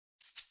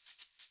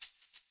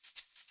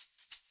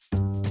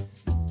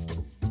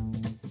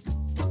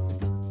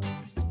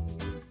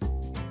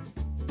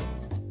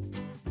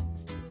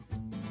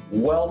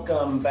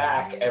Welcome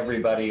back,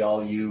 everybody,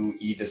 all you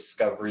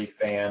e-discovery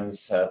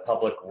fans,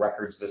 public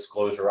records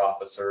disclosure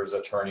officers,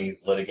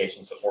 attorneys,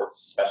 litigation support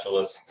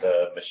specialists,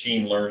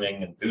 machine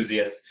learning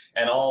enthusiasts,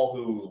 and all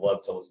who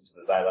love to listen to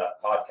the ZyLAB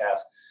podcast.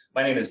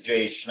 My name is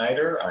Jay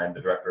Schneider. I'm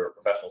the Director of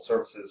Professional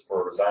Services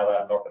for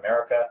ZyLAB North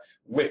America.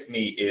 With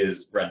me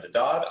is Brenda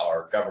Dodd,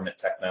 our Government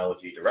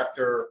Technology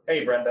Director.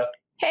 Hey, Brenda.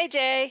 Hey,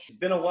 Jay. It's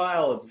been a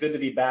while. It's good to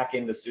be back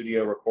in the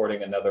studio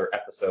recording another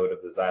episode of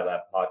the ZyLAB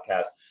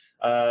podcast.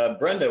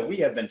 Brenda, we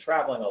have been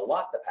traveling a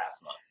lot the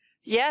past month.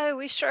 Yeah,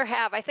 we sure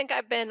have. I think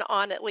I've been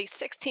on at least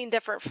 16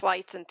 different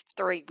flights in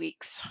 3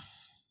 weeks.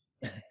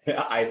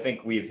 I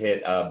think we've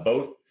hit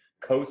both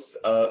coasts,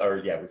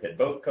 we've hit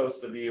both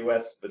coasts of the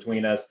U.S.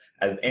 between us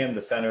and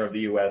the center of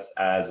the U.S.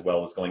 as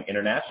well as going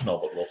international,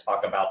 but we'll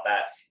talk about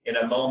that in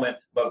a moment.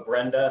 But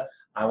Brenda,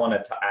 I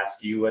wanted to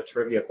ask you a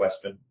trivia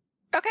question.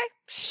 Okay,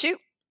 shoot.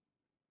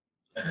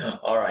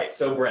 All right,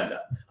 so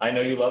Brenda, I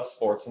know you love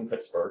sports in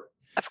Pittsburgh.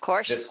 Of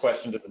course. This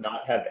question does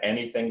not have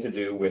anything to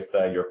do with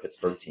your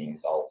Pittsburgh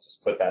teams. I'll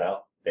just put that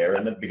out there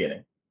in the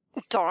beginning.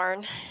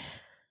 Darn.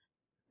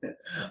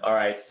 All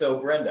right, so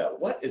Brenda,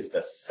 what is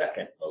the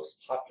second most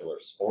popular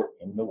sport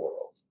in the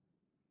world?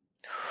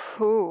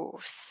 Ooh,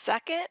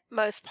 second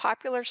most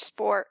popular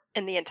sport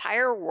in the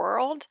entire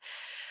world?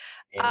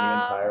 In the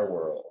entire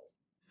world.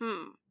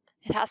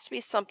 It has to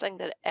be something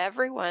that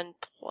everyone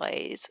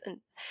plays. And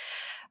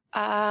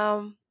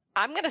I'm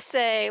going to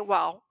say,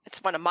 well,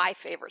 it's one of my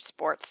favorite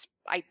sports.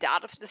 I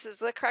doubt if this is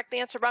the correct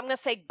answer, but I'm going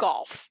to say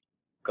golf.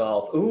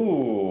 Golf.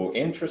 Ooh,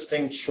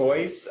 interesting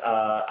choice.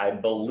 I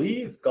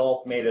believe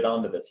golf made it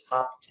onto the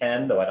top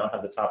 10, though I don't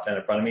have the top 10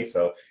 in front of me,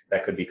 so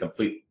that could be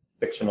complete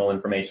fictional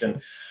information.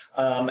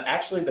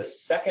 Actually, the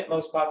second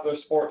most popular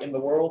sport in the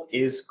world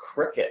is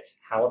cricket.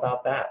 How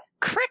about that?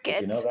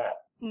 Cricket? Did you know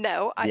that?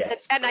 No.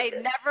 Yes, and cricket.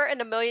 I never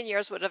in a million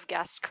years would have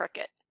guessed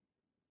cricket.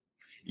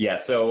 Yeah,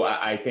 so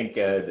I think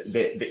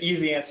the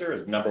easy answer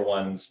is number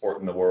one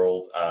sport in the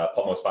world,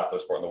 most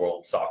popular sport in the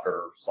world,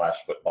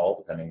 soccer/football,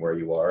 depending where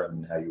you are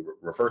and how you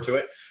refer to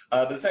it.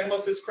 The second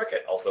most is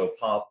cricket, also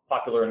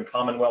popular in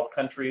Commonwealth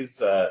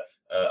countries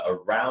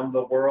around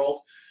the world.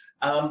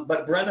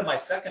 But Brenda, my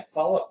second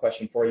follow-up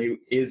question for you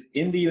is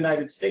in the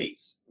United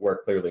States, where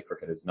clearly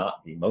cricket is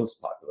not the most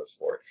popular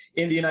sport.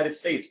 In the United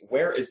States,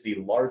 where is the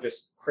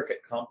largest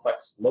cricket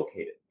complex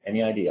located?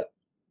 Any idea?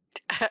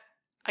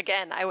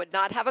 Again, I would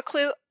not have a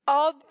clue,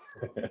 although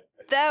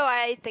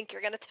I think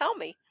you're going to tell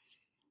me.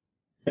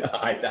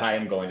 I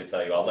am going to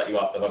tell you. I'll let you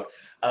off the hook.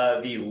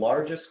 The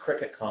largest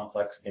cricket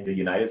complex in the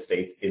United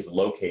States is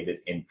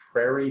located in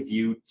Prairie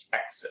View,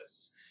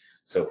 Texas.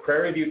 So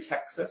Prairie View,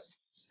 Texas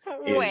is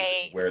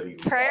where the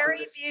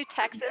Prairie View,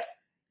 Texas? Yes.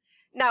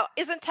 Now,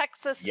 isn't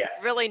Texas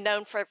really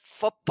known for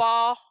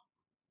football?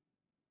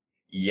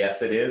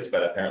 Yes, it is,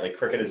 but apparently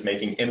cricket is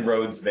making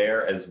inroads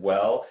there as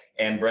well.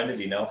 And Brenda,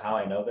 do you know how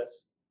I know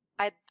this?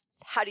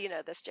 How do you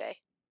know this, Jay?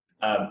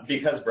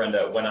 Because,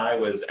 Brenda, when I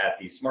was at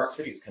the Smart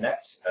Cities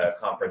Connect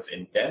conference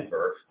in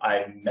Denver,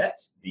 I met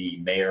the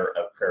mayor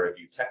of Prairie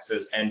View,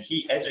 Texas, and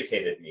he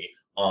educated me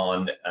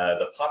on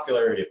the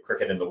popularity of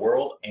cricket in the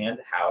world and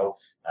how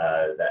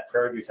that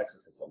Prairie View,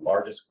 Texas is the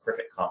largest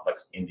cricket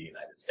complex in the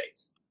United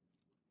States.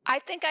 I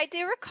think I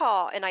do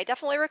recall, and I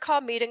definitely recall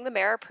meeting the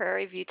mayor of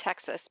Prairie View,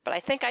 Texas, but I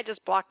think I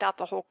just blocked out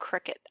the whole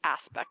cricket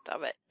aspect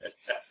of it.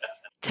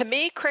 To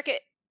me,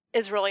 cricket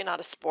is really not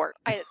a sport.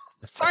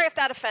 Sorry if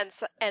that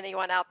offends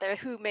anyone out there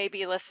who may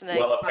be listening.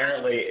 Well,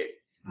 apparently,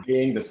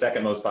 being the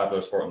second most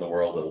popular sport in the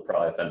world, it'll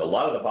probably offend a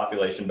lot of the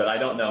population, but I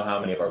don't know how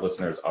many of our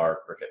listeners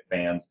are cricket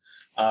fans.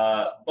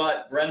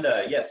 But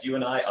Brenda, yes, you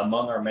and I,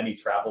 among our many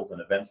travels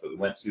and events that we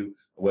went to,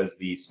 was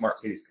the Smart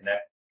Cities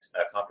Connect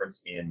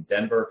conference in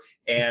Denver.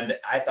 And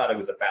I thought it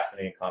was a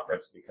fascinating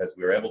conference because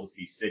we were able to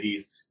see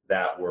cities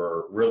that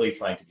were really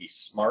trying to be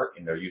smart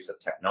in their use of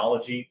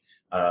technology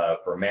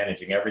for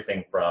managing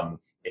everything from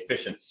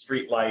efficient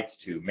streetlights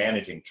to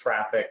managing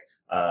traffic,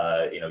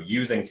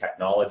 using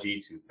technology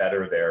to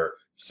better their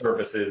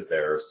services,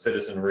 their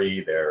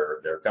citizenry,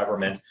 their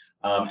government.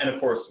 And of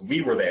course, we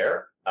were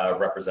there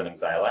representing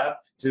ZyLAB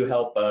to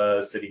help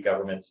city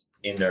governments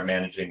in their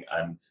managing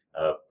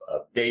of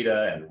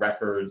data and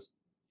records,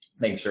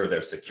 make sure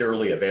they're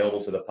securely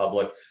available to the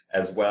public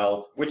as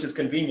well, which is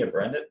convenient,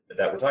 Brenda,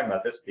 that we're talking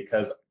about this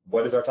because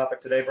what is our topic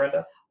today,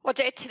 Brenda? Well,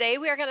 Jay, today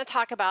we are going to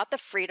talk about the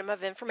Freedom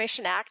of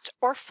Information Act,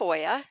 or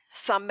FOIA.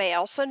 Some may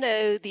also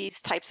know these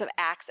types of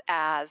acts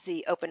as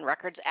the Open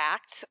Records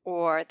Act,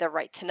 or the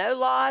Right to Know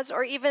laws,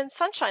 or even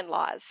Sunshine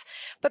laws.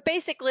 But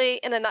basically,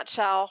 in a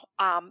nutshell,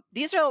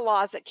 these are the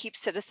laws that keep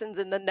citizens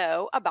in the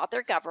know about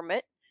their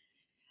government.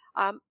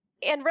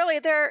 And really,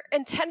 they're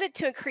intended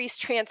to increase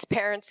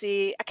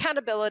transparency,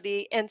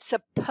 accountability, and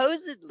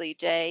supposedly,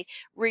 Jay,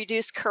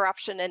 reduce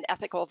corruption and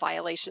ethical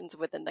violations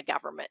within the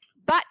government.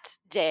 But,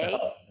 Jay,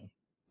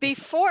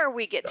 before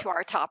we get to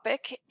our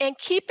topic, in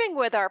keeping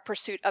with our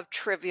pursuit of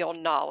trivial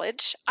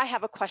knowledge, I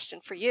have a question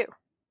for you.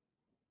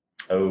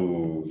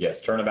 Oh,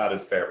 yes, turnabout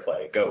is fair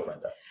play. Go,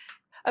 Brenda.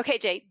 Okay,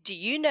 Jay, do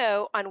you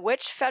know on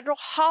which federal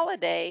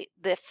holiday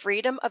the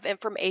Freedom of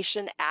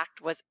Information Act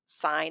was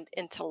signed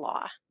into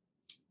law?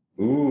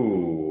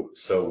 Ooh,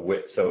 so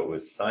it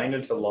was signed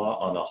into law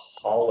on a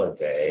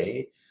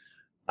holiday.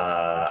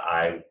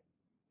 I'll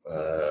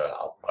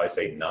probably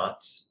say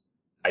not.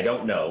 I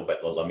don't know,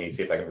 but let me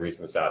see if I can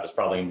reason this out. It's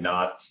probably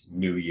not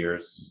New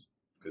Year's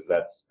because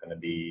that's going to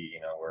be,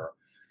 we're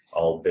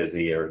all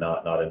busy or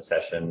not in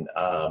session.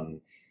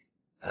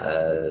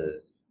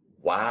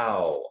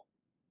 Wow.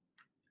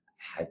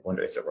 I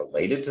wonder, is it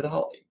related to the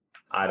holiday?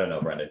 I don't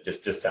know, Brenda.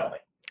 Just tell me.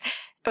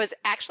 It was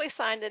actually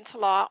signed into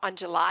law on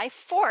July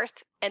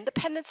 4th,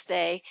 Independence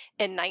Day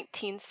in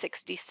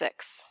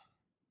 1966.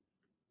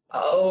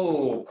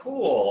 Oh,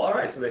 cool. All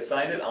right. So they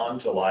signed it on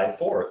July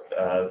 4th,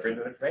 the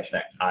Freedom of Information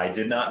Act. I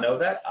did not know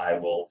that. I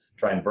will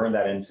try and burn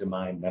that into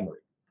my memory.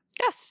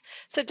 Yes.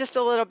 So just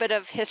a little bit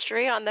of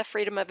history on the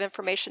Freedom of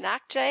Information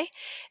Act, Jay.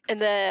 In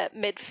the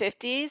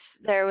mid-50s,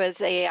 there was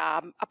a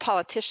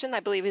politician, I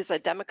believe he's a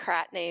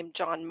Democrat, named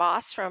John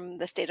Moss from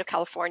the state of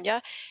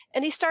California,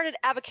 and he started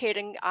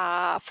advocating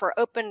for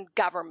open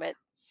government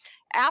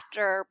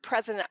after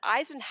President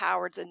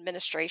Eisenhower's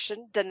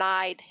administration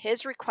denied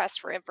his request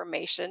for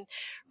information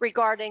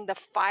regarding the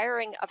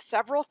firing of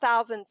several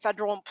thousand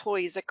federal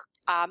employees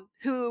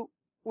who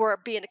were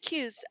being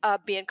accused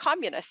of being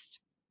communists.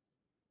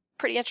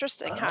 Pretty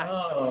interesting, huh?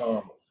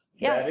 Oh,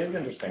 Yeah. that is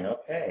interesting.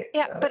 Okay.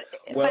 Yeah, but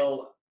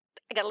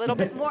I got a little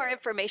bit more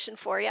information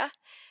for you.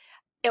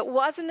 It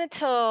wasn't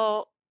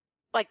until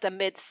like the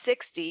mid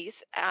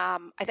 60s, I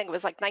think it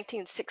was like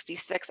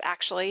 1966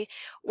 actually,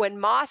 when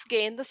Moss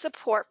gained the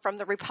support from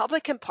the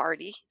Republican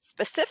Party,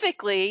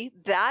 specifically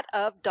that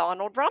of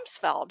Donald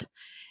Rumsfeld.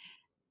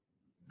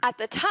 At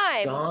the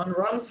time, Don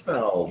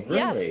Rumsfeld,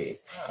 really?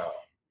 Yes. Wow.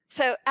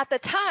 So at the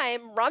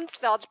time,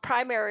 Rumsfeld's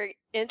primary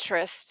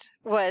interest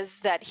was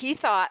that he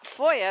thought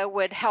FOIA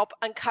would help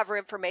uncover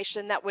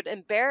information that would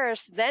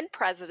embarrass then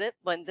President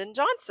Lyndon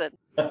Johnson.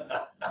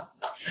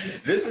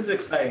 This is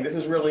exciting. This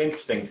is really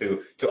interesting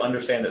to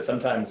understand that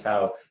sometimes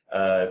how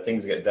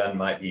things get done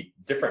might be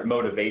different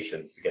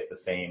motivations to get the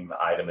same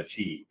item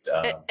achieved.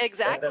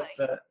 Exactly.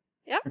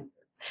 Yep.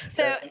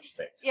 So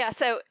yeah,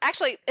 so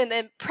actually, and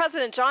then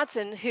President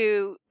Johnson,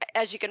 who,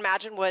 as you can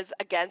imagine, was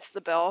against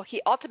the bill,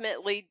 he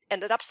ultimately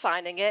ended up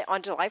signing it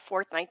on July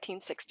 4th,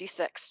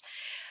 1966.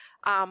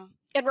 And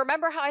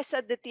remember how I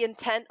said that the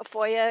intent of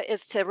FOIA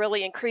is to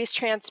really increase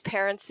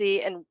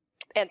transparency and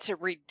to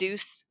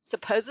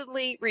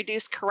supposedly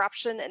reduce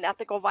corruption and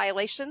ethical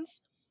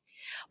violations?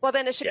 Well,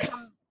 then it should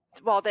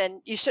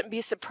then you shouldn't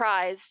be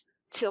surprised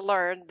to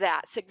learn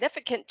that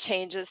significant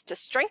changes to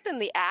strengthen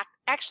the act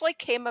actually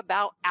came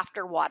about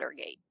after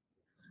Watergate.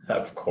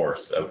 Of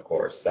course.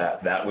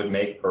 That would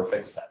make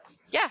perfect sense.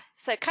 Yeah,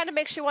 so it kind of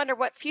makes you wonder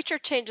what future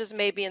changes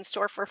may be in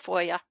store for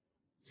FOIA.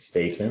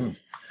 Stay tuned.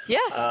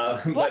 Yes.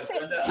 But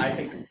Brenda, I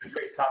think it's a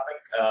great topic.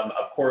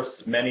 Of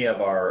course, many of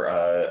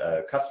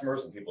our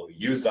customers and people who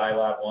use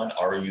ZyLAB 1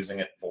 are using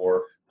it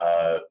for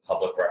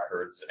public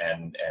records,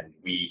 and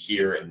we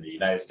here in the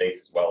United States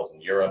as well as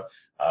in Europe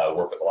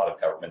work with a lot of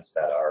governments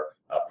that are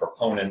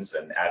proponents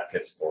and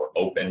advocates for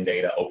open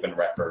data, open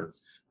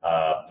records.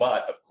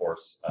 But of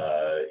course,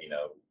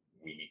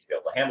 we need to be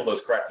able to handle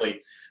those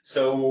correctly.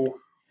 So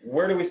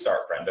where do we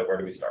start, Brenda? Where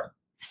do we start?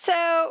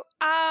 So,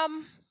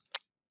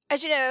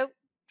 as you know,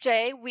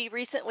 Jay, we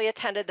recently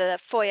attended a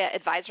FOIA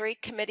Advisory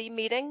Committee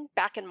meeting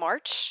back in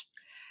March.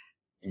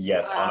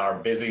 Yes, on our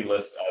busy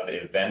list of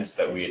events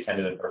that we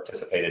attended and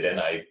participated in,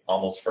 I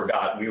almost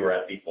forgot we were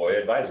at the FOIA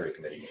Advisory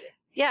Committee meeting.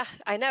 Yeah,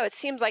 I know. It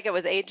seems like it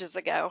was ages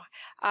ago.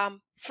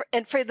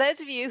 And for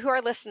those of you who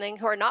are listening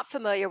who are not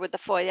familiar with the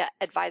FOIA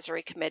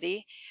Advisory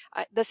Committee,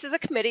 this is a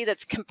committee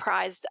that's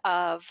comprised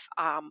of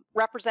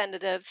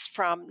representatives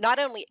from not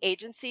only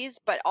agencies,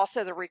 but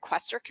also the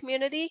requester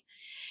community.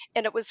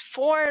 And it was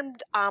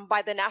formed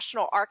by the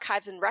National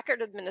Archives and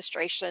Record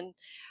Administration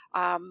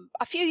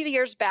a few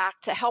years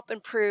back to help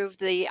improve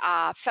the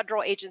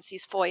federal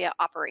agency's FOIA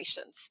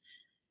operations.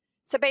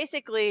 So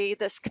basically,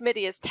 this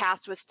committee is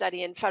tasked with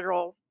studying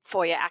federal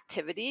FOIA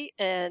activity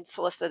and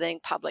soliciting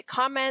public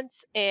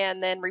comments,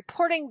 and then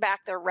reporting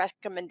back their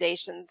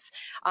recommendations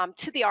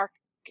to the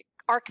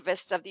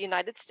Archivists of the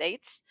United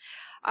States.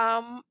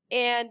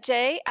 And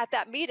Jay, at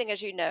that meeting,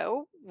 as you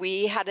know,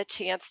 we had a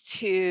chance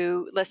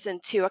to listen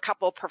to a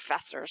couple of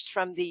professors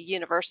from the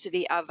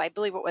University of, I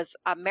believe it was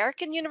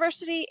American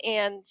University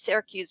and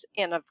Syracuse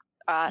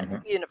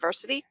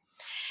University.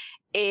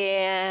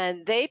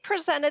 And they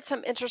presented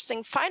some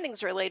interesting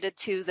findings related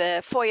to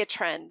the FOIA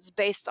trends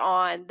based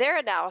on their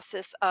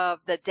analysis of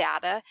the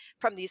data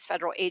from these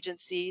federal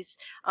agencies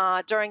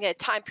during a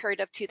time period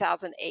of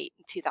 2008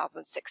 and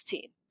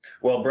 2016.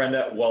 Well,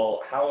 Brenda,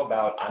 how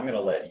about I'm going to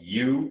let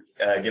you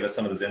give us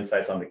some of those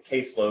insights on the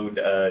caseload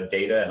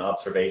data and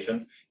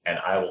observations, and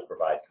I will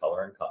provide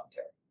color and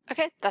commentary.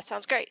 Okay, that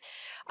sounds great.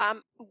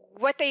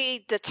 What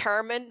they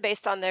determined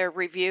based on their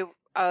review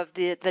of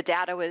the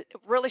data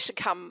really should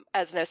come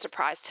as no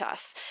surprise to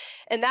us.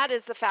 And that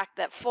is the fact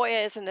that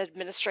FOIA is an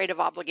administrative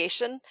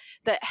obligation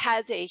that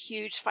has a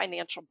huge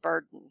financial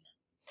burden.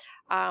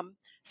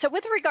 So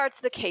with regard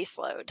to the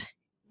caseload,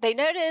 they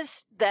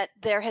noticed that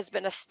there has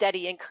been a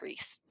steady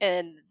increase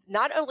in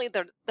not only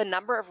the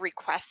number of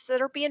requests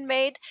that are being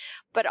made,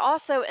 but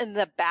also in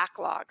the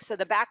backlog. So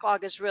the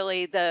backlog is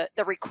really the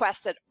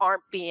requests that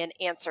aren't being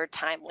answered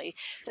timely.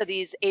 So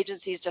these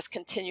agencies just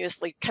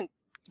continuously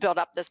build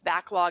up this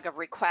backlog of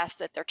requests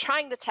that they're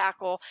trying to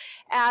tackle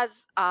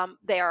as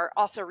they are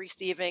also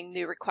receiving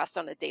new requests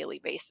on a daily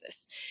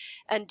basis.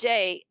 And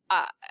Jay,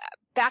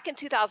 back in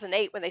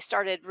 2008, when they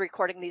started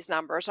recording these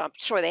numbers, I'm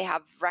sure they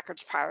have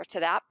records prior to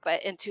that,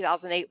 but in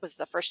 2008 was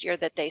the first year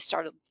that they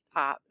started,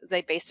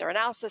 they based their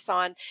analysis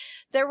on,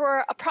 there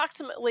were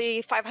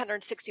approximately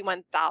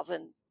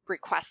 561,000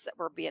 requests that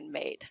were being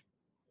made.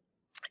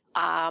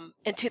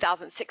 In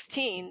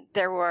 2016,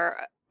 there were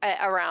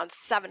around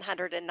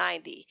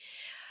 790.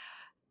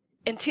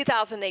 In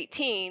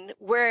 2018,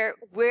 we're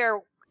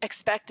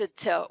expected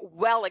to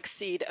well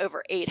exceed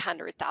over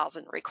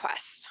 800,000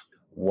 requests.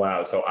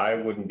 Wow. So I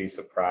wouldn't be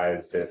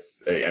surprised if,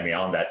 I mean,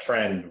 on that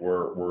trend,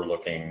 we're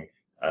looking,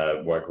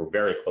 we're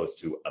very close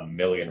to 1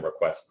 million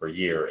requests per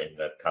year in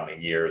the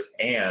coming years.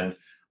 And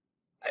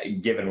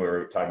given we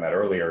were talking about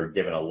earlier,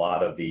 given a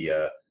lot of the,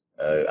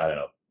 I don't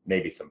know,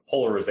 maybe some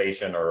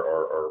polarization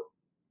or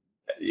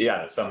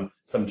yeah, some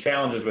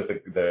challenges with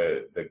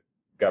the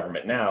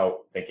government now,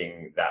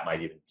 thinking that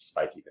might even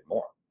spike even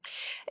more.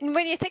 And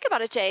when you think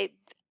about it, Jay,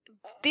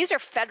 these are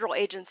federal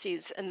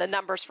agencies and the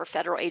numbers for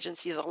federal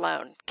agencies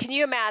alone. Can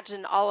you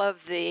imagine all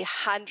of the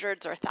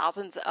hundreds or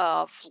thousands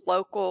of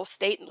local,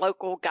 state and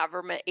local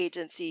government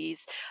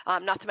agencies,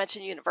 not to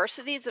mention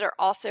universities that are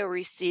also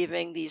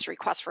receiving these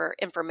requests for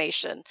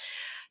information?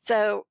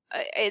 So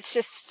it's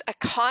just a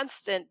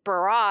constant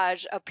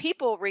barrage of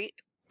people,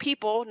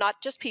 not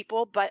just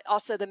people, but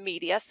also the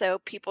media. So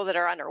people that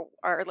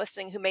are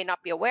listening who may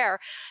not be aware,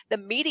 the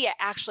media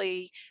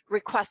actually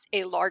request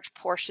a large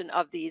portion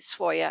of these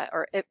FOIA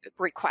or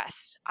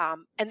requests.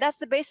 And that's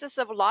the basis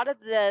of a lot of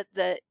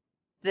the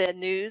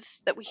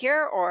news that we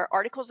hear or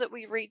articles that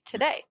we read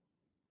today.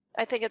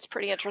 I think it's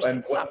pretty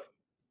interesting stuff.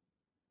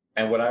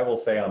 And what I will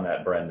say on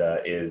that,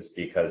 Brenda, is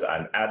because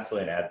I'm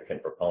absolutely an advocate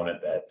and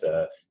proponent that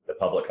the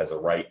public has a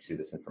right to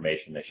this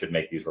information. They should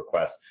make these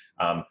requests.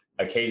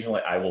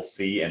 Occasionally, I will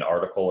see an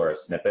article or a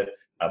snippet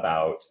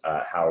about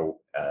how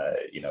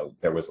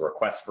there was a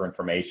request for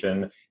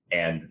information,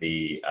 and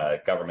the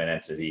government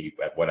entity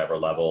at whatever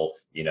level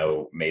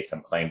made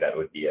some claim that it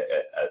would be an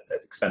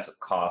expensive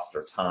cost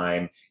or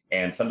time.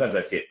 And sometimes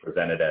I see it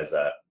presented as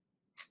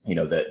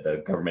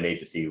the government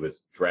agency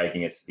was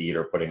dragging its feet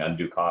or putting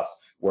undue costs.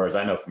 Whereas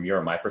I know from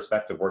my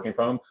perspective working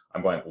from home,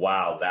 I'm going,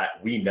 wow,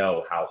 that we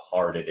know how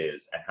hard it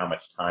is and how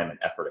much time and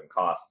effort and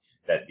cost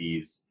that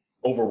these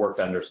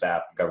overworked,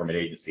 understaffed government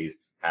agencies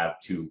have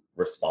to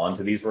respond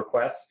to these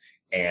requests.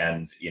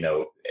 And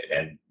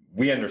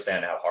we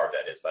understand how hard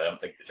that is, but I don't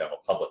think the general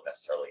public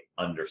necessarily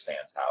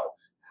understands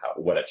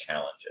what a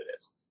challenge it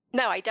is.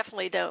 No, I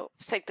definitely don't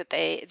think that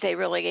they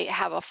really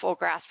have a full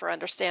grasp or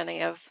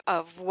understanding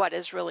of what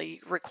is really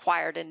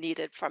required and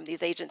needed from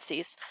these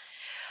agencies.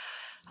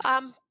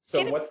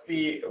 What's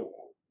the?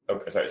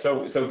 Okay, sorry.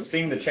 So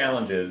seeing the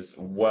challenges,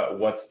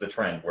 what's the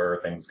trend? Where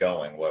are things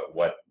going?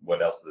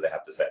 What else do they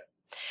have to say?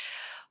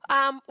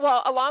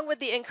 Well, along with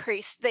the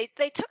increase, they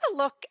took a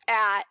look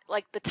at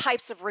like the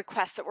types of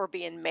requests that were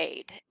being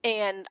made.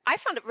 And I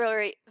found it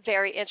very,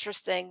 very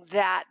interesting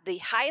that the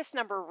highest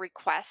number of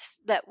requests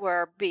that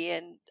were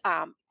being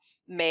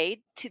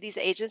made to these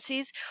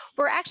agencies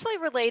were actually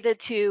related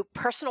to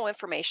personal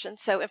information.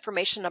 So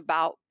information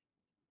about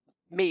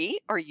me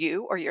or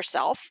you or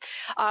yourself,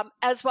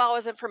 as well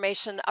as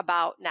information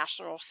about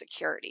national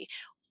security.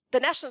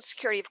 The national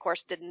security, of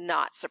course, did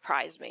not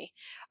surprise me.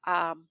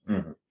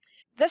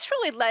 This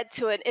really led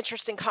to an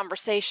interesting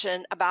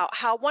conversation about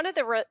how one of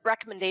the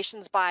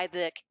recommendations by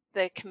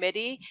the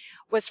committee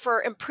was for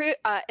an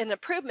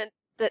improvement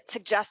that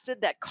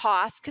suggested that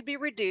costs could be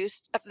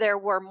reduced if there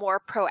were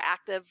more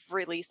proactive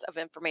release of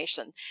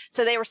information.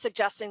 So they were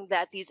suggesting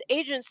that these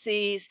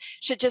agencies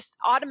should just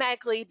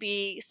automatically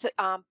be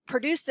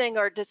producing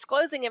or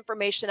disclosing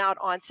information out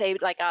on, say,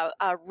 like a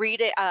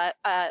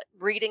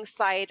reading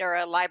site or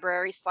a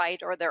library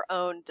site or their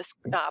own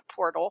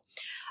portal.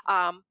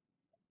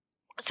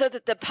 So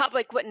that the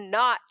public would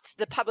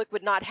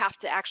not have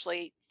to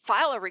actually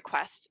file a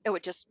request. It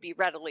would just be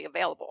readily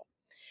available.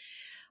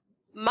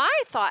 My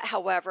thought,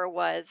 however,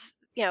 was,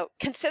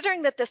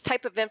 considering that this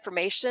type of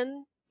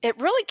information, it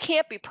really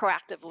can't be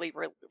proactively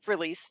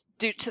released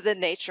due to the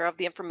nature of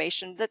the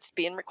information that's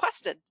being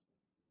requested.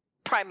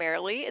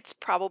 Primarily, it's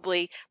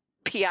probably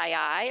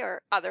PII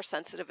or other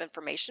sensitive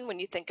information when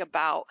you think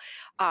about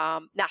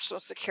national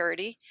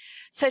security.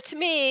 So to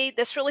me,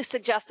 this really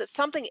suggests that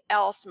something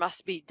else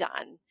must be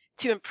done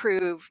to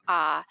improve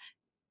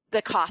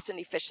the cost and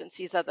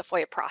efficiencies of the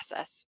FOIA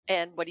process.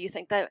 And what do you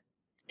think that,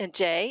 and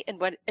Jay, and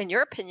what, in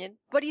your opinion,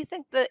 what do you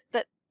think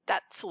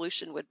that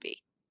solution would be?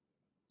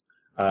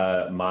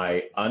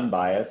 My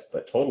unbiased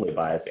but totally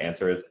biased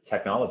answer is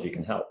technology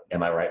can help.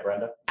 Am I right,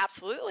 Brenda?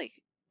 Absolutely.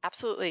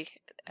 Absolutely.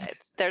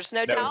 There's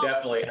no doubt.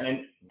 Definitely.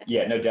 And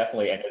Yeah, no,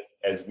 definitely. And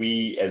as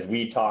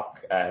we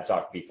talk, have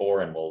talked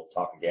before, and we'll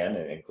talk again,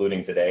 and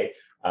including today,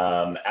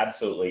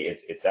 absolutely,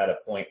 it's at a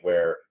point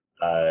where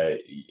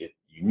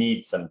you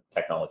need some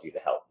technology to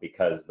help,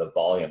 because the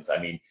volumes.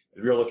 I mean,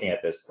 if you're looking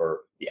at this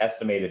for the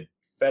estimated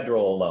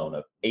federal alone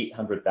of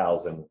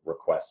 800,000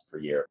 requests per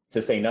year,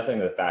 to say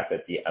nothing of the fact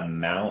that the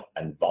amount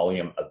and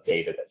volume of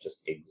data that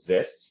just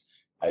exists.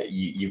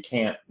 You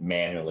can't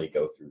manually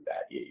go through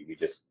that. You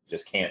just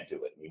can't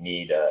do it. We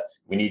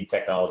need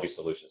technology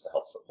solutions to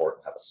help support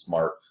and have a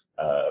smart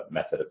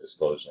method of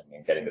disclosing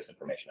and getting this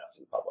information out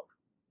to the public.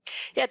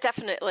 Yeah,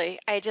 definitely.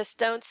 I just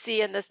don't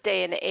see in this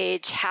day and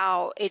age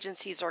how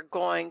agencies are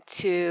going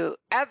to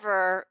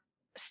ever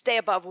stay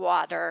above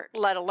water,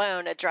 let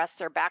alone address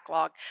their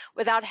backlog,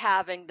 without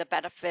having the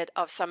benefit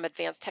of some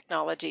advanced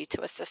technology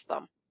to assist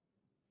them.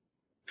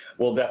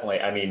 Well, definitely.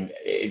 I mean,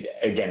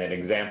 again, an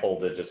example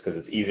that just because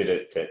it's easy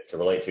to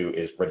relate to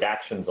is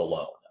redactions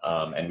alone.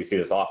 And we see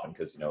this often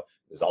because,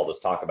 there's all this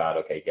talk about,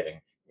 okay,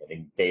 getting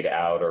data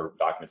out or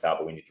documents out,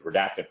 but we need to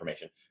redact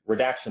information.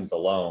 Redactions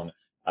alone,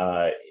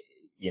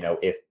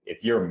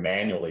 if you're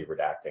manually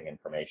redacting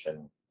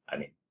information, I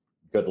mean,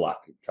 good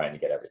luck trying to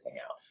get everything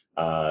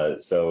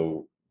out.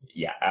 So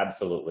yeah,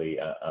 absolutely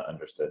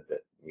understood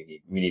that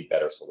we need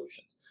better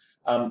solutions.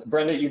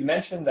 Brenda, you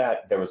mentioned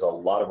that there was a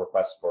lot of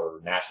requests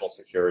for national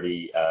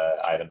security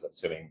items, I'm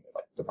assuming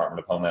like Department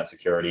of Homeland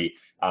Security,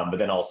 but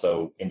then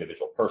also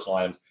individual personal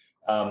items.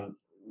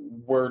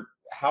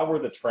 How were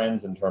the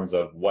trends in terms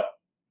of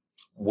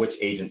which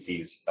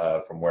agencies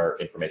from where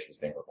information was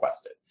being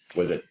requested?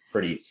 Was it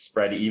pretty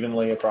spread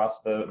evenly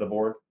across the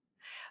board?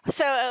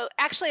 So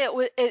actually,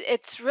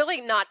 it's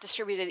really not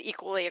distributed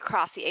equally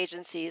across the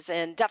agencies,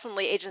 and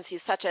definitely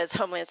agencies such as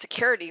Homeland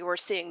Security were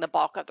seeing the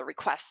bulk of the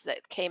requests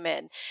that came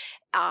in.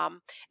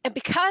 And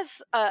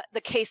because the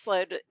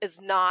caseload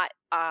is not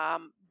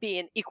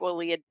being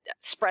equally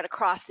spread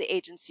across the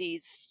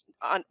agencies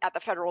at the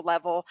federal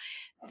level,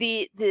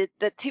 the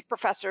two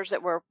professors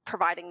that were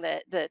providing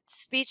the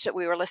speech that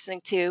we were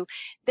listening to,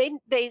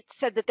 they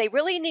said that they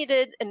really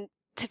needed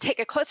to take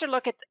a closer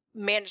look at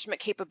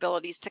management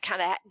capabilities to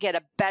kind of get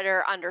a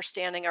better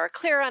understanding or a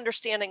clearer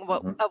understanding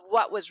of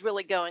what was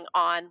really going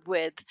on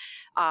with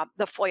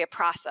the FOIA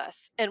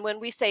process. And when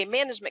we say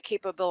management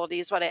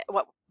capabilities,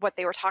 what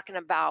they were talking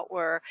about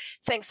were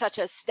things such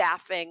as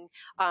staffing,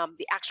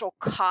 the actual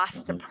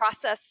cost to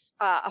process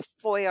a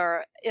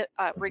FOIA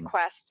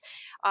request,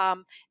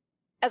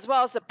 as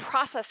well as the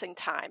processing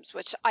times,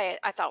 which I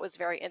thought was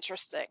very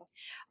interesting.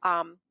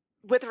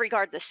 With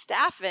regard to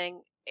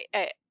staffing,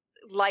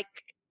 like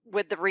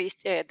with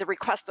the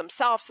requests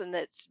themselves, and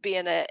it's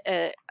being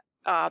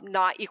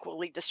not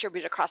equally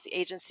distributed across the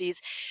agencies,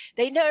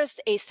 they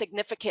noticed a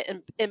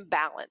significant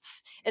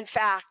imbalance. In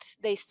fact,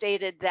 they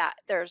stated that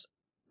there's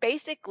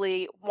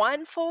basically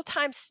one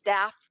full-time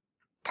staff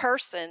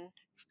person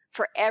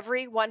for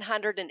every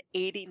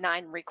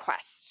 189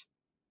 requests.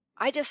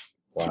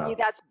 To me,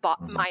 that's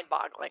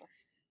mind-boggling.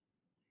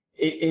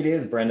 It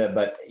is, Brenda,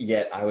 but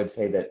yet I would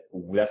say that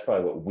that's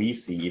probably what we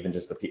see, even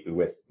just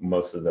with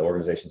most of the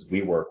organizations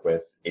we work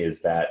with,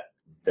 is that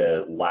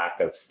the lack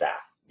of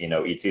staff.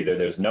 It's either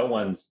there's no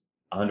one's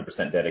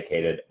 100%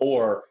 dedicated,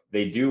 or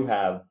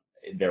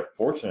they're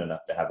fortunate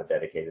enough to have a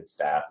dedicated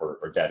staff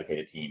or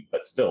dedicated team,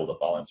 but still the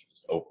volumes are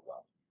just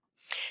overwhelmed.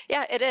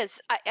 Yeah, it is.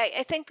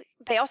 I think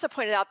they also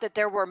pointed out that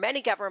there were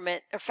many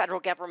government or federal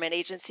government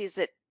agencies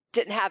that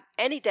didn't have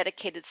any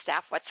dedicated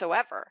staff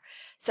whatsoever.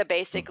 So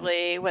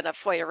basically, when a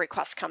FOIA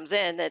request comes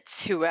in,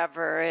 it's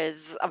whoever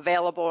is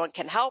available and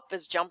can help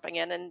is jumping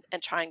in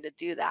and trying to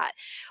do that,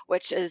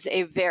 which is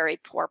a very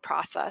poor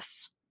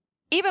process.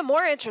 Even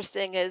more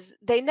interesting is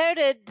they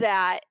noted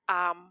that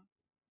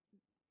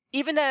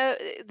even though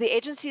the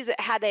agencies that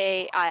had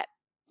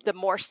the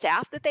more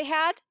staff that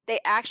they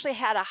actually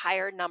had a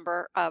higher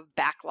number of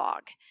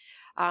backlog.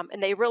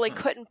 And they really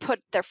couldn't put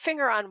their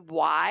finger on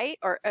why,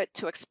 or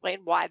to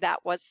explain why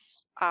that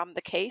was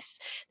the case.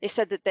 They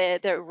said that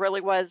there really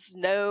was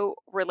no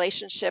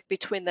relationship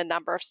between the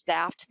number of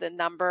staff to the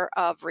number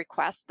of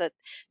requests, that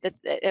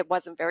it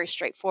wasn't very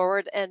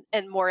straightforward,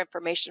 and more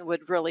information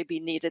would really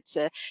be needed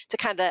to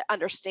kind of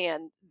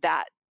understand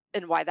that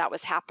and why that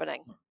was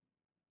happening.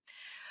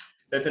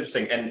 That's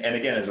interesting. And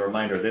again, as a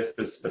reminder, this is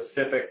a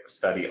specific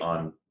study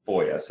on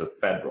FOIA, so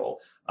federal.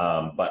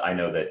 But I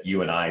know that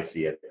you and I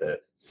see at the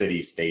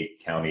city,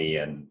 state, county,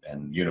 and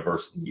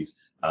universities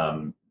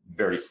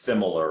very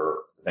similar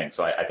things.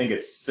 So I think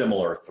it's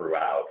similar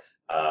throughout,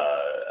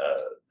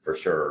 for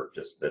sure,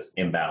 just this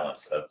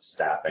imbalance of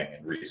staffing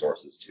and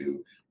resources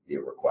to the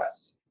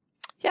requests.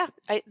 Yeah,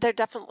 there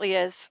definitely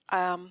is.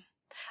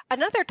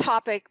 Another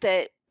topic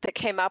that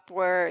came up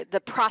were the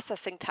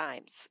processing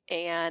times,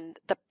 and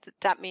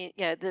that means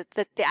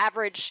the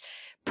average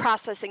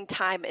processing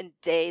time in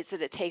days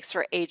that it takes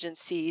for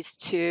agencies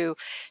to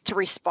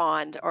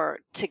respond or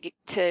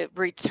to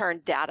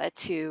return data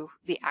to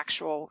the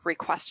actual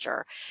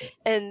requester,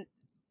 and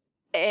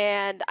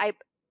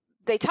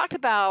they talked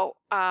about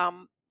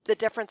the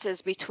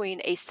differences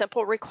between a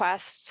simple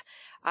request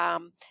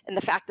and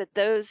the fact that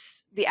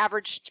the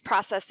average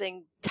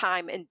processing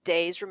time in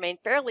days remained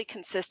fairly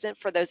consistent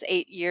for those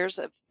 8 years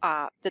of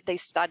that they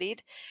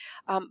studied.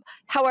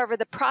 However,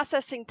 the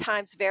processing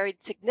times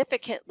varied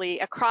significantly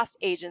across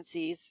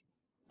agencies,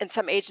 and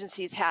some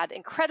agencies had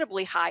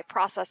incredibly high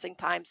processing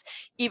times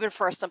even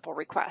for a simple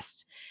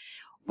request.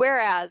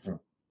 Whereas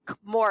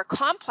more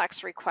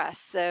complex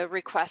requests, so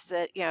requests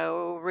that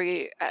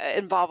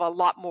involve a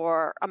lot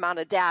more amount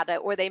of data,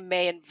 or they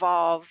may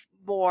involve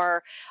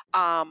more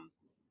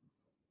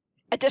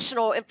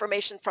additional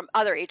information from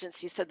other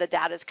agencies, so the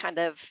data is kind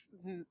of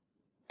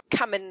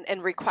come in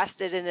and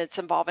requested, and it's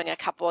involving a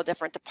couple of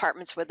different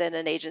departments within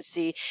an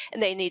agency,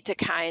 and they need to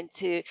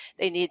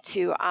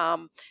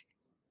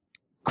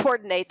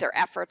coordinate their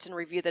efforts and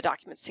review the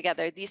documents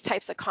together. These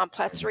types of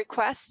complex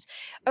requests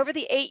over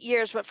the 8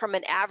 years went from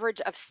an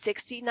average of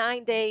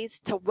 69 days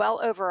to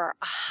well over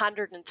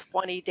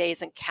 120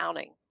 days and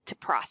counting to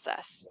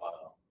process.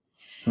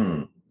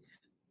 Wow.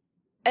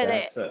 And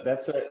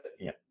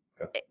yeah.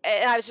 Go.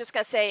 And I was just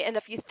going to say, and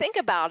if you think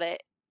about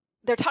it,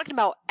 they're talking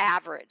about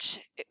average,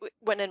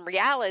 when in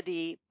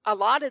reality, a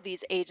lot of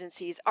these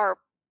agencies are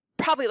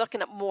probably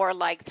looking at more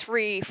like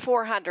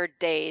 300-400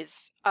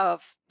 days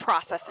of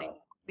processing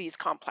these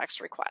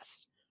complex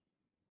requests.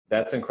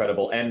 That's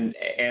incredible, and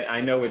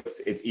I know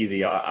it's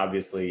easy.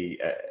 Obviously,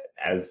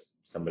 as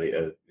somebody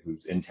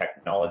who's in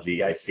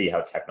technology, I see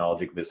how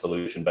technology could be a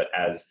solution. But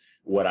as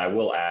what I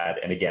will add,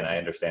 and again, I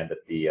understand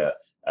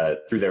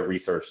that through their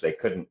research they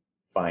couldn't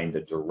find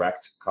a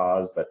direct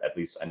cause, but at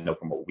least I know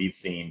from what we've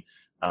seen,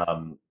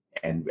 and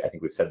I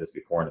think we've said this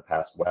before in a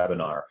past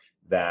webinar,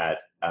 that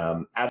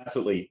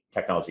absolutely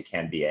technology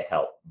can be a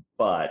help,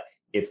 but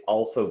it's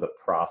also the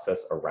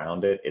process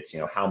around it. It's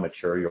how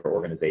mature your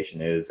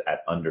organization is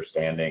at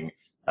understanding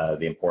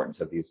the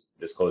importance of these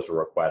disclosure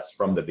requests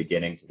from the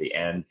beginning to the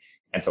end.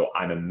 And so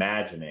I'm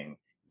imagining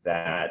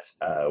that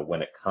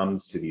when it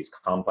comes to these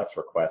complex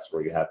requests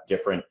where you have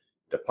different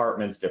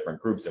departments,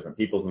 different groups, different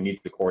people who need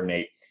to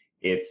coordinate,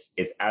 it's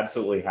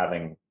absolutely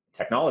having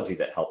technology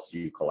that helps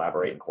you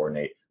collaborate and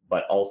coordinate,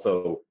 but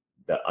also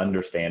the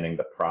understanding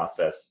the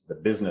process, the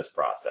business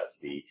process,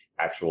 the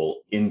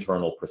actual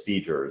internal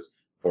procedures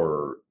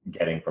for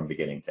getting from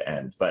beginning to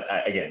end. But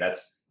again,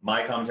 that's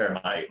my commentary,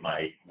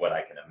 my what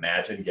I can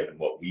imagine given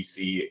what we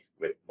see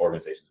with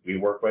organizations we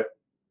work with.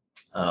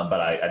 But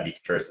I'd be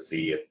curious to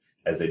see if,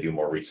 as they do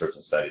more research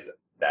and studies, if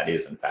that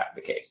is in fact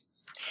the case.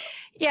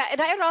 Yeah,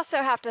 and I would also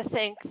have to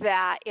think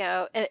that,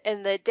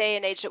 in the day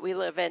and age that we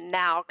live in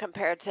now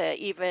compared to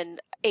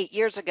even 8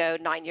 years ago,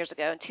 9 years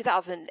ago, in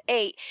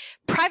 2008,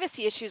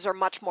 privacy issues are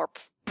much more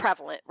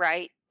prevalent,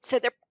 right? So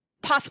they're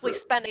possibly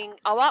spending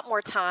a lot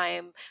more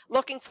time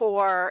looking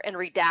for and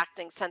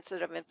redacting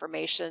sensitive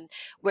information,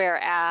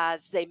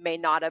 whereas they may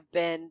not have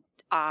been,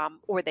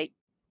 or they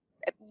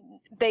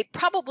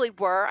probably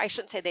were. I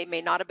shouldn't say they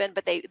may not have been,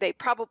 but they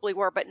probably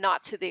were, but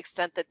not to the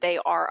extent that they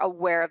are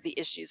aware of the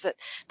issues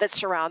that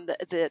surround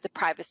the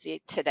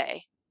privacy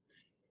today.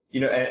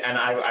 And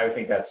I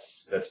think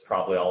that's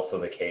probably also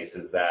the case,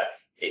 is that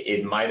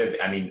it might have,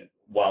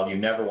 while you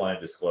never want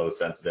to disclose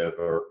sensitive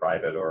or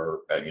private or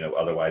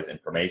otherwise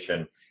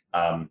information,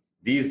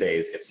 these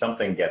days, if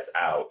something gets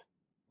out,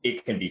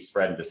 it can be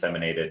spread and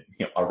disseminated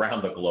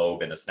around the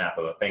globe in a snap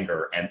of a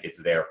finger, and it's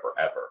there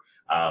forever.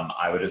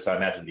 I would just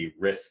imagine the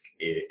risk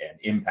and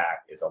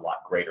impact is a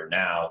lot greater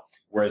now,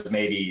 whereas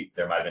maybe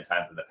there might have been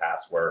times in the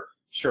past where,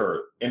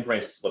 sure,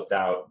 information slipped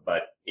out,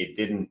 but it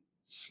didn't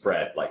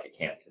spread like it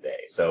can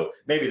today. So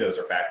maybe those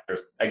are factors.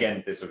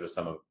 Again, this was just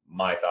some of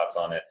my thoughts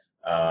on it,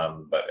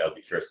 but I'll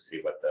be curious to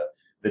see what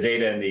the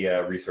data and the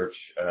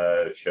research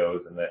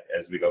shows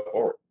as we go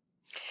forward.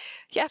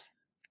 Yeah,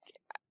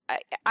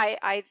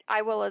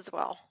 I will as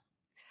well.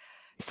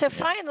 So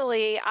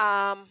finally,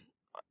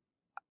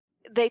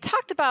 they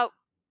talked about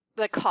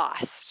the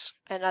cost,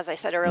 and as I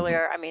said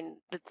earlier,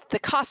 the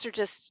costs are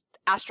just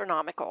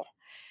astronomical.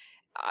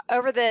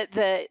 Over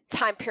the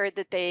time period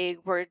that they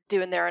were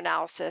doing their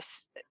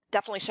analysis,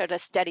 definitely showed a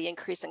steady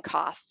increase in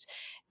costs.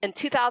 In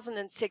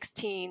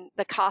 2016,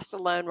 the costs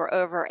alone were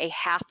over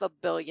 $500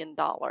 million.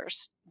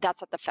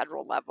 That's at the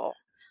federal level.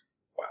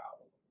 Wow.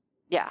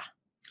 Yeah.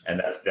 And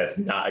that's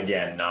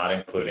not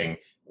including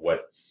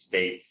what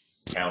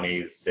states,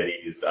 counties,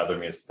 cities, other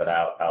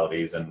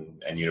municipalities,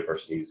 and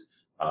universities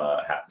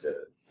have to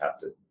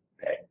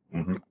pay.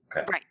 Mm-hmm.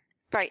 Okay.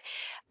 Right.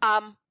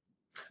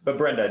 But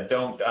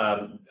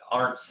Brenda,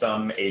 aren't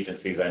some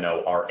agencies I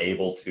know are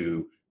able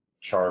to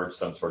charge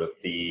some sort of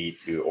fee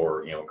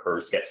or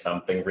get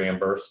something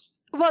reimbursed?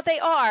 Well, they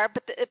are,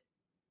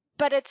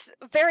 but it's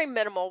very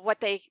minimal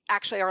what they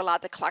actually are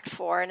allowed to collect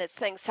for, and it's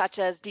things such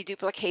as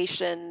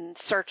deduplication,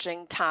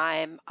 searching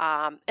time,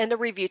 and the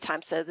review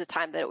time, so the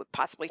time that it would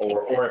possibly take.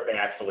 Or if they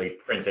actually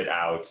print it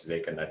out,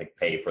 they can, I think,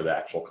 pay for the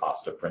actual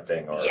cost of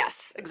printing. Or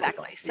yes,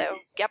 exactly. So,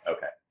 yep.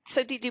 Okay.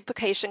 So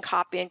deduplication,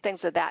 copying,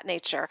 things of that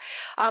nature.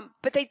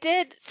 But they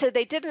did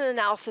an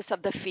analysis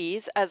of the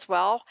fees as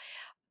well.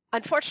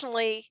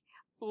 Unfortunately,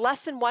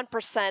 less than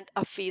 1%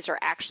 of fees are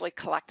actually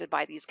collected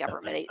by these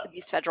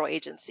these federal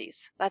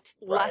agencies. That's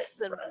less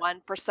than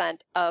 1%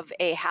 of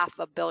a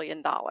 $500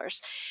 million.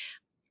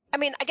 I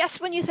mean, I guess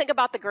when you think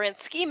about the grand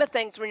scheme of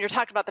things, when you're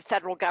talking about the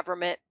federal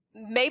government,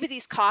 maybe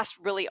these costs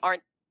really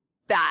aren't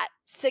that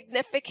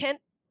significant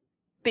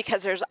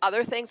because there's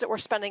other things that we're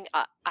spending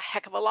a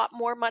heck of a lot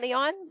more money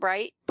on,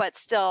 right? But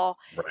still,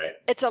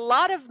 it's a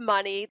lot of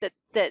money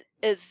that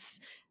is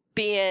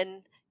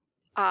being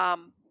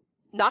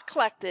not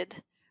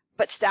collected,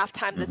 but staff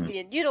time that's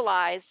being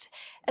utilized.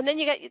 And then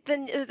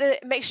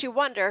it makes you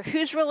wonder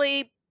who's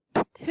really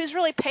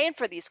paying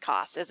for these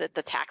costs? Is it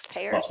the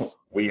taxpayers? Well,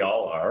 we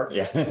all are.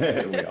 Yeah,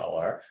 we all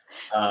are.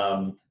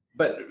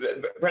 But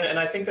Brenda, and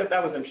I think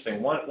that was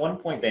interesting. One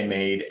point they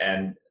made,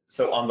 and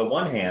so on the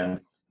one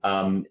hand,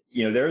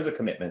 there is a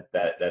commitment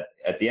that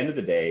at the end of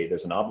the day,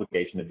 there's an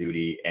obligation, a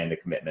duty, and a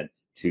commitment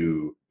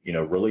to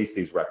release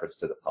these records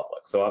to the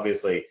public. So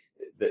obviously,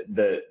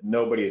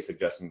 nobody is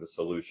suggesting the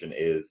solution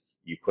is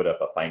you put up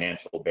a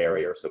financial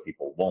barrier so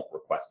people won't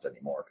request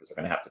anymore because they're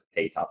going to have to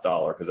pay top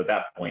dollar, because at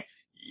that point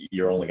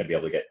you're only going to be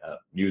able to get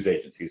news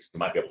agencies who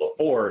might be able to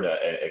afford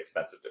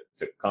expensive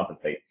to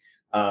compensate.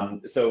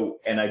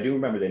 And I do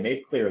remember they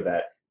made clear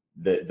that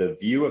the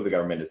view of the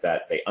government is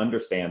that they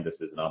understand this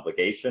is an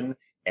obligation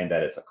and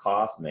that it's a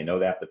cost, and they know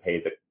they have to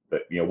pay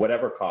the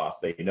whatever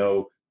cost. They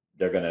know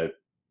they're going to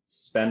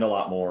spend a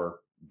lot more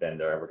than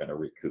they're ever going to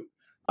recoup.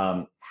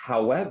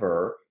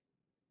 However,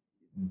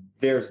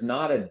 there's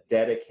not a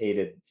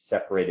dedicated,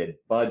 separated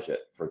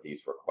budget for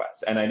these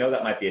requests. And I know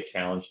that might be a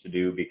challenge to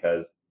do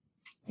because,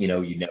 you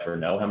never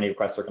know how many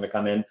requests are going to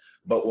come in.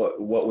 But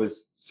what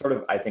was sort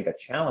of, I think, a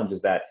challenge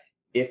is that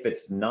if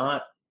it's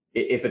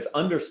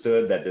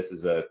understood that this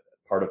is a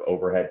part of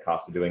overhead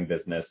cost of doing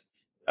business,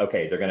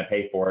 okay, they're going to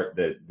pay for it,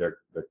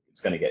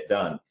 it's going to get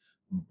done.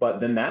 But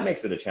then that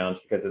makes it a challenge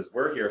because as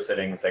we're here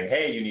sitting and saying,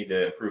 hey, you need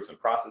to improve some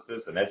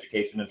processes, some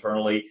education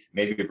internally,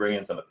 maybe you could bring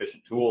in some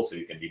efficient tools so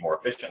you can be more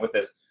efficient with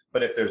this.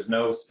 But if there's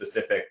no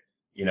specific,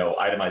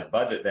 itemized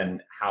budget,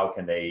 then how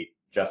can they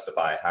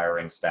justify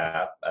hiring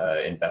staff,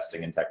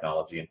 investing in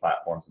technology and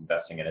platforms,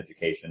 investing in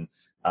education,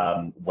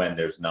 when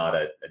there's not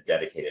a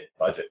dedicated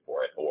budget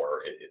for it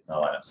or it's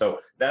not lined up? So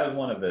that was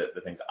one of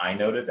the things I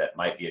noted that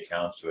might be a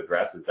challenge to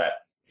address, is that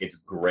it's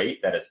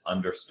great that it's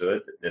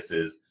understood that this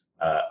is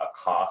a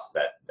cost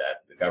that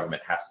the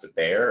government has to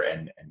bear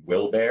and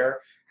will bear.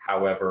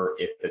 However,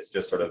 if it's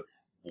just sort of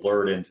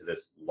blurred into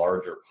this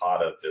larger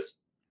pot of just,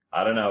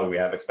 I don't know, we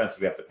have expenses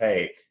we have to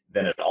pay,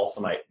 then it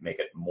also might make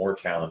it more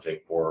challenging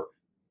for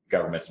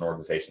governments and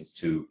organizations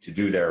to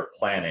do their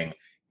planning,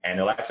 and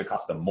it'll actually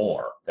cost them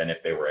more than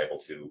if they were able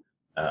to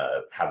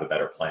have a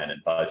better plan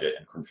and budget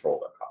and control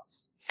their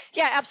costs.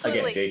 Yeah,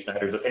 absolutely. Again, Jay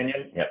Schneider's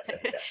opinion. Yeah.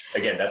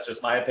 Again, that's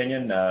just my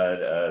opinion,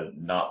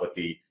 not what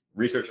the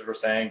researchers were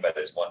saying, but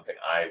it's one thing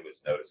I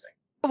was noticing.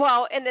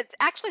 Well, and it's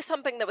actually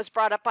something that was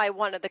brought up by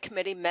one of the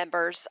committee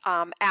members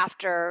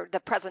after the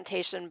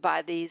presentation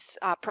by these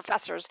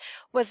professors,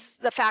 was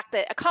the fact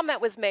that a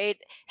comment was made,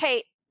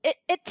 hey,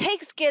 it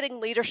takes getting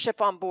leadership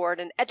on board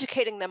and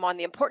educating them on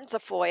the importance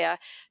of FOIA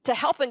to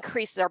help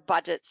increase their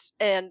budgets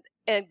and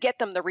get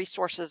them the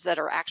resources that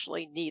are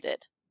actually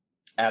needed.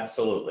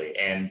 Absolutely.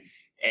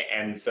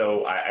 And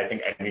so I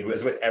think, it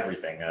was with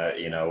everything,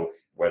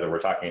 whether we're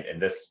talking in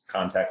this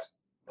context,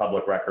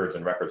 public records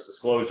and records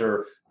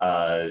disclosure,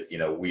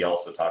 we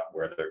also talk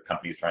where there are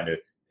companies trying to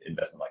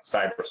invest in like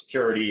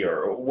cybersecurity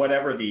or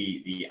whatever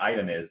the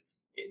item is.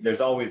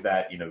 There's always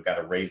that, got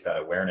to raise that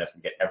awareness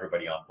and get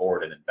everybody on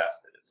board and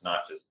invested. It's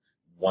not just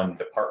one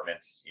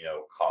department's,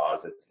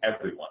 cause, it's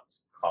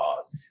everyone's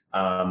cause.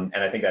 And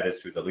I think that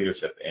is through the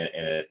leadership in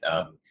it.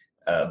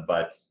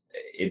 But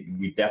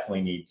we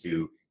definitely need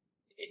to,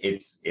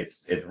 it's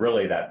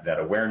really that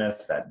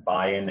awareness, that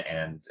buy-in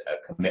and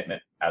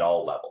commitment at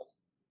all levels.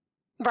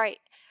 Right.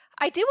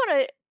 I do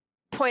want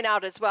to point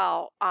out as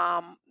well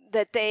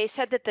that they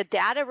said that the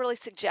data really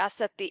suggests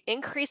that the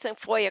increase in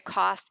FOIA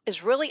cost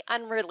is really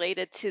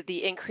unrelated to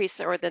the increase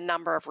or the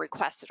number of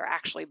requests that are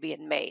actually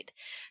being made.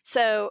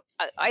 So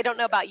I don't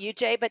know about you,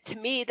 Jay, but to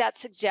me that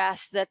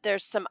suggests that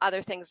there's some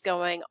other things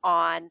going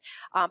on,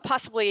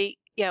 possibly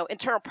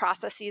internal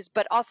processes,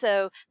 but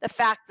also the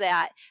fact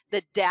that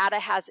the data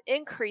has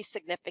increased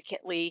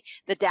significantly,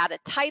 the data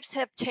types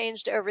have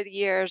changed over the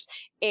years,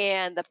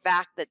 and the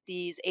fact that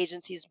these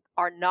agencies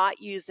are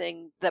not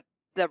using the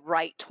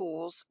right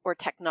tools or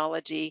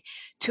technology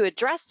to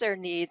address their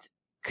needs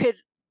could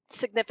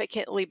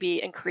significantly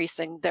be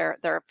increasing their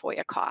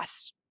FOIA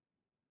costs.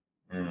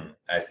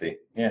 I see.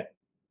 Yeah.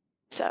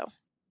 So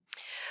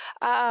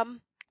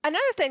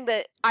another thing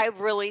that I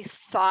really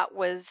thought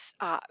was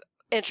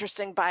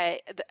interesting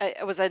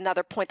it was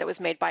another point that was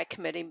made by a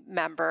committee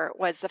member,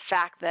 was the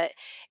fact that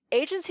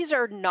agencies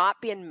are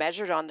not being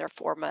measured on their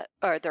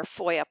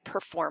FOIA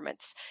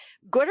performance,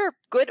 good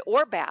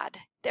or bad.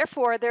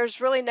 Therefore,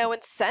 there's really no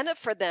incentive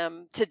for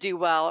them to do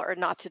well or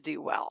not to do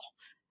well.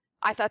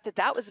 I thought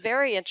that was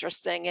very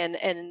interesting.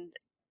 And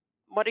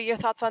what are your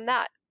thoughts on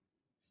that?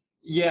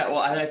 Yeah,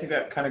 well, and I think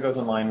that kind of goes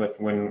in line with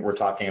when we're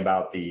talking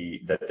about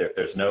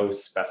there's no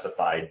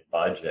specified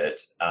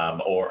budget,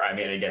 or I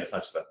mean, again, it's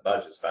not just about the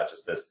budget; it's about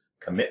just this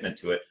commitment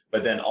to it.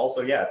 But then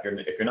also, yeah, if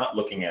you're not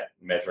looking at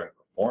measuring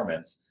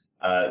performance,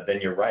 then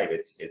you're right.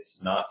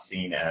 It's not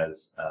seen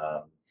as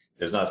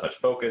there's not as much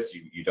focus.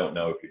 You don't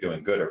know if you're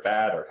doing good or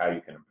bad or how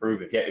you can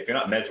improve. If you're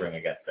not measuring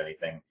against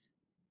anything,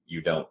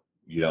 you don't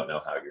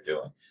know how you're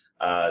doing.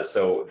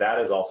 So that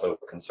is also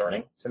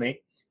concerning to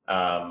me.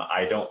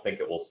 I don't think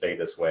it will stay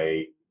this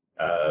way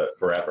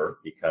forever,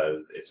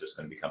 because it's just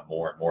going to become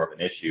more and more of an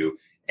issue.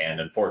 And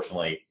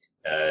unfortunately,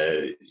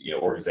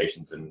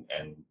 organizations and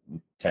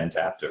tend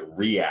to have to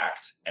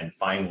react and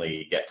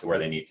finally get to where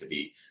they need to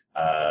be.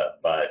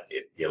 But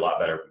it'd be a lot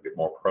better if we get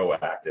more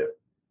proactive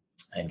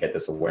and get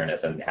this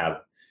awareness and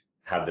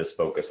have this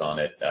focus on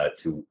it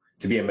to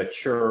be a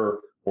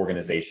mature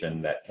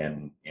organization that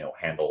can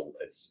handle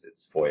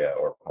its FOIA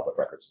or public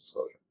records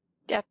disclosure.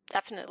 Yep,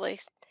 definitely.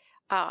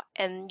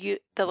 And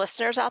the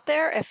listeners out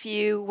there, if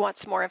you want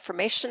some more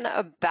information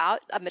about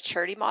a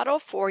maturity model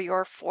for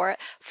your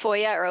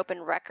FOIA or open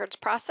records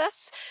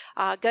process,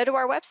 go to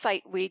our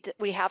website.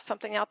 We have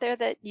something out there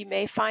that you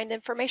may find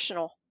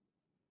informational.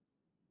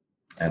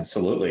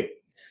 Absolutely.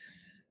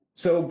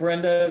 So,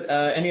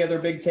 Brenda, any other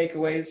big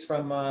takeaways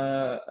from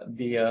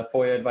the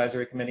FOIA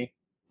Advisory Committee?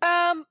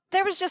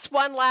 There was just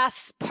one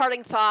last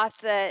parting thought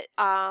that,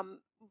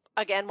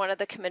 again, one of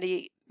the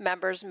committee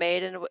members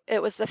made, and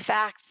it was the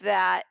fact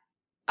that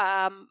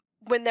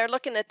when they're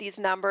looking at these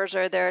numbers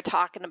or they're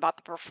talking about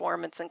the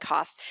performance and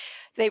cost,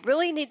 they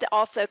really need to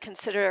also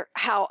consider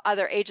how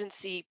other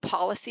agency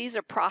policies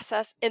or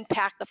process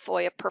impact the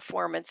FOIA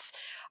performance.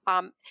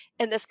 And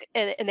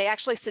they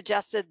actually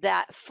suggested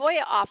that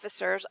FOIA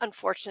officers,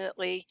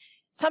 unfortunately,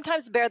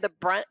 sometimes bear the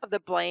brunt of the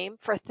blame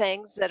for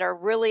things that are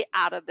really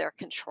out of their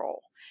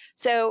control.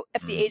 So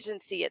if the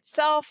agency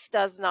itself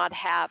does not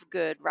have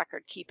good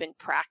record keeping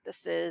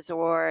practices,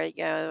 or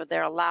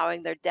they're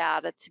allowing their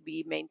data to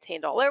be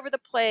maintained all over the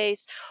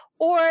place,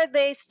 or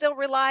they still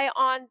rely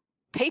on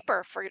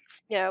paper for,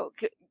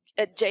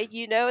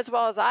 Jay, as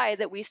well as I,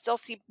 that we still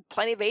see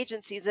plenty of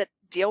agencies that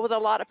deal with a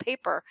lot of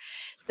paper,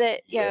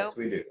 that yes,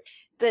 we do.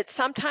 That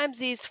sometimes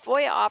these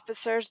FOIA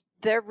officers,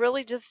 they're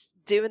really just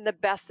doing the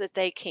best that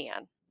they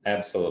can.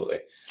 Absolutely.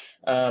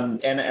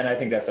 And I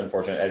think that's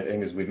unfortunate. I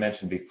think, as we've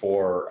mentioned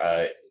before,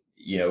 a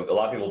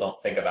lot of people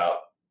don't think about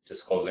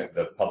disclosing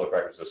the public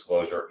records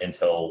disclosure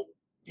until,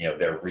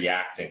 they're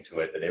reacting to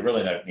it, but they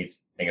really need to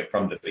think it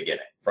from the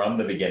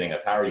beginning of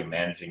how are you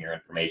managing your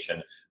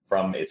information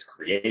from its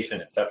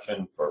creation,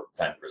 inception, for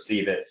time to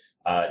receive it,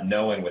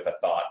 knowing with a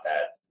thought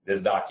that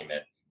this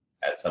document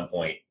at some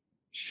point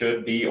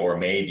should be or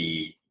may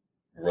be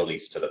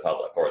released to the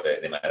public, or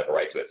they might have a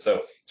right to it.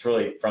 So it's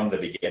really from the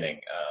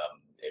beginning.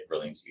 It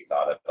really needs to be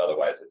thought of.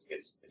 Otherwise,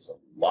 it's a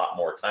lot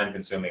more time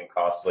consuming,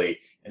 costly,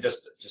 and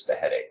just a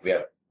headache. We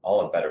have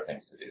all the better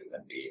things to do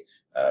than be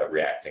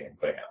reacting and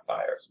putting out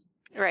fires.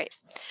 Right.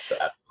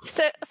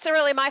 So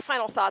really my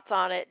final thoughts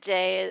on it,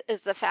 Jay,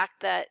 is the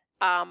fact that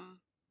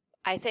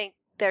I think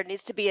there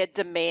needs to be a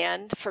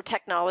demand for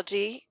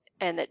technology,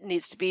 and it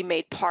needs to be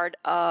made part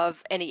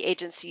of any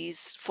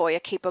agency's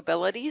FOIA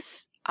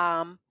capabilities.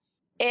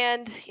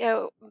 And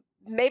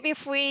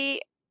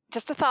maybe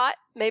just a thought,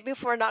 maybe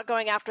if we're not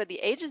going after the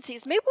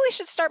agencies, maybe we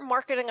should start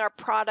marketing our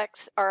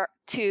products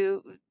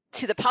to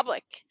the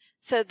public,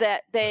 so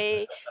that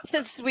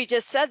since we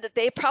just said that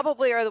they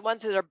probably are the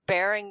ones that are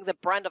bearing the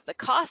brunt of the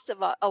cost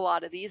of a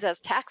lot of these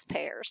as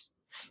taxpayers.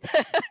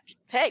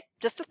 Hey,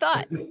 just a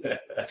thought.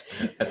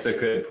 That's a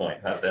good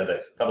point.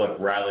 The public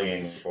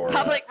rallying for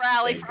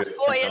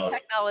FOIA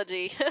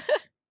technology.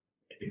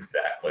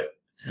 Exactly.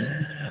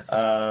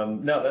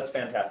 No, that's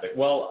fantastic.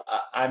 Well,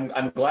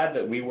 I'm glad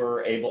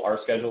that our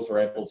schedules were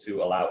able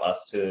to allow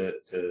us to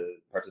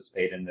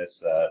participate in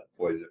this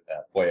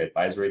FOIA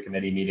Advisory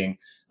Committee meeting.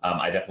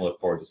 I definitely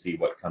look forward to see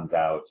what comes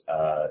out,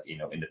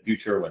 in the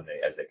future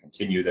as they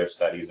continue their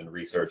studies and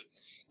research.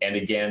 And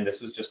again,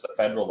 this was just the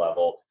federal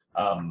level.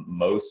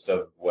 Most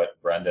of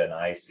what Brenda and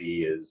I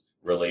see is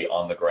really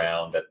on the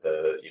ground at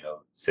the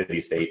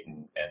city, state,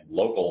 and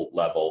local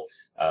level,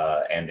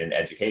 and in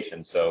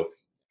education. So.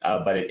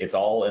 But it's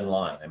all in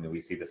line. I mean, we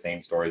see the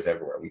same stories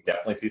everywhere. We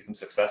definitely see some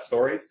success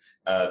stories.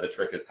 The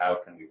trick is, how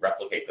can we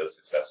replicate those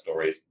success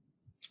stories?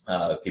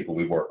 People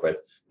we work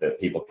with, that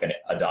people can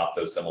adopt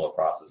those similar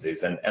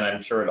processes. And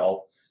I'm sure it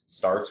all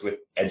starts with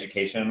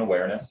education and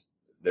awareness.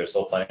 There's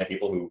still plenty of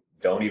people who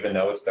don't even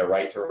know it's their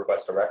right to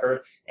request a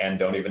record and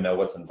don't even know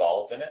what's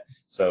involved in it.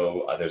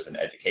 So there's an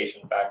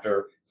education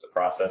factor, it's a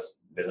process,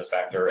 business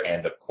factor,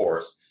 and of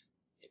course,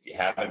 if you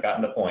haven't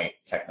gotten the point,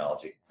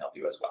 technology can help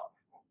you as well.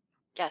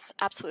 Yes,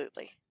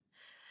 absolutely.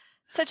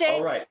 So Jay,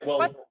 all right.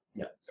 Well,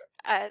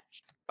 I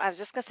was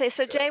just going to say,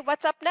 so Jay,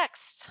 what's up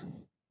next?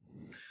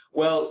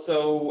 Well,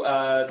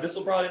 so this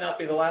will probably not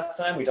be the last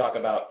time we talk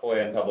about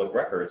FOIA and public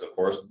records, of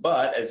course,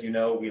 but as you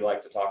know, we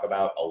like to talk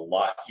about a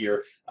lot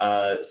here.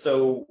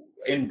 So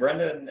in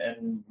Brenda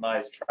and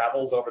my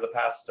travels over the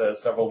past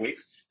several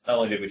weeks, not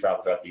only did we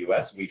travel throughout the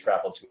U.S., we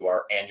traveled to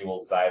our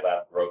annual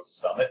ZyLAB Growth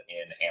Summit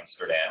in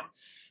Amsterdam.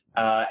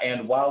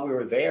 And while we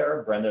were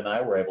there, Brenda and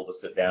I were able to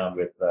sit down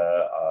with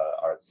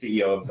our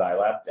CEO of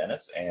ZyLAB,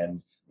 Dennis,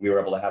 and we were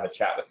able to have a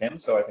chat with him.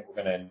 So I think we're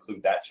going to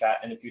include that chat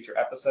in a future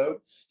episode.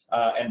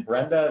 And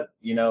Brenda,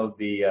 you know,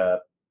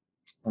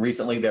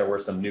 recently there were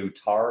some new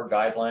TAR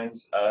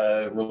guidelines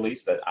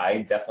released that I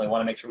definitely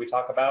want to make sure we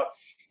talk about.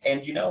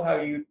 And you know how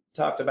you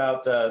talked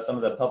about some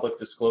of the public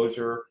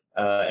disclosure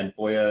and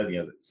FOIA, you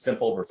know,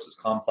 simple versus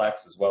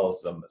complex, as well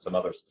as some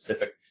other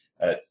specific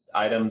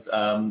items.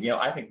 You know,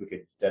 I think we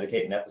could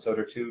dedicate an episode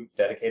or two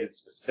dedicated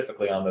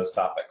specifically on those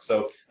topics.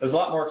 So there's a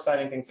lot more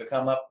exciting things to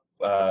come up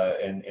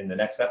in the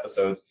next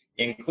episodes,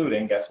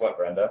 including, guess what,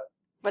 Brenda?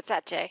 What's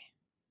that, Jay?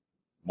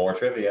 More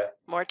trivia.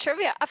 More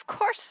trivia. Of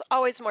course,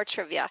 always more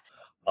trivia.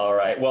 All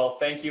right. Well,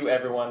 thank you,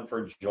 everyone,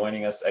 for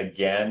joining us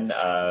again.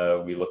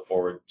 We look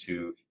forward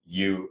to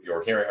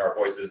you're hearing our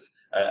voices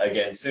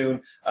again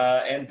soon.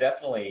 And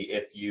definitely,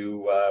 if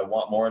you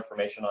want more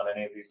information on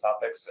any of these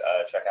topics,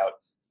 check out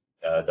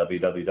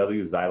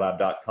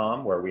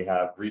www.zylab.com, where we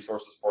have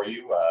resources for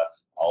you,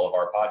 all of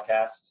our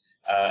podcasts,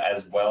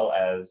 as well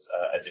as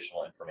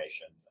additional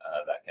information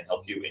that can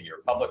help you in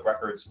your public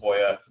records,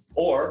 FOIA,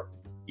 or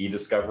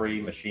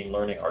e-discovery, machine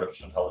learning,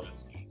 artificial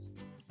intelligence needs.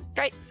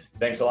 Great.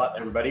 Thanks a lot,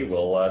 everybody.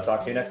 We'll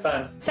talk to you next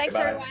time. Thanks,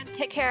 Goodbye. everyone.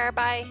 Take care.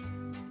 Bye.